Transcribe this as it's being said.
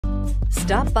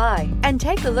Stop by and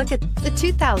take a look at the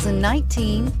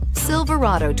 2019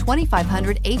 Silverado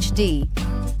 2500HD.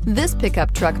 This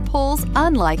pickup truck pulls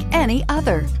unlike any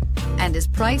other and is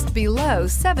priced below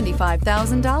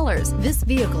 $75,000. This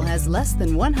vehicle has less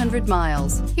than 100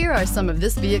 miles. Here are some of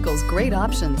this vehicle's great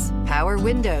options: power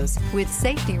windows with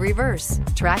safety reverse,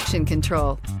 traction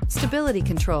control, stability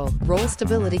control, roll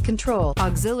stability control,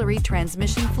 auxiliary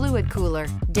transmission fluid cooler,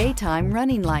 daytime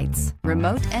running lights,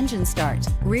 remote engine start,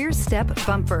 rear step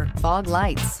bumper, fog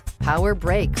lights, power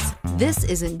brakes. This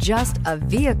isn't just a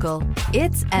vehicle,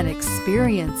 it's an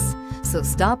experience. So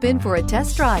stop in for a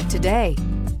test drive today.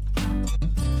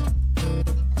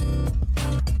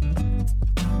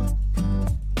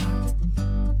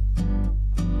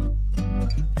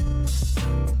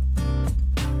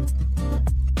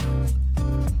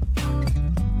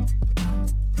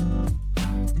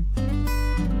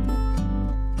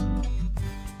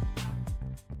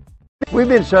 We've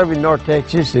been serving North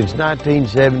Texas since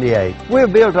 1978.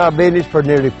 We've built our business for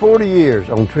nearly 40 years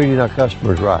on treating our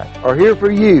customers right. Are here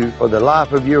for you for the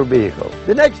life of your vehicle.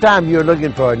 The next time you're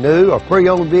looking for a new or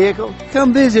pre-owned vehicle,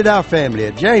 come visit our family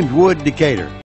at James Wood Decatur.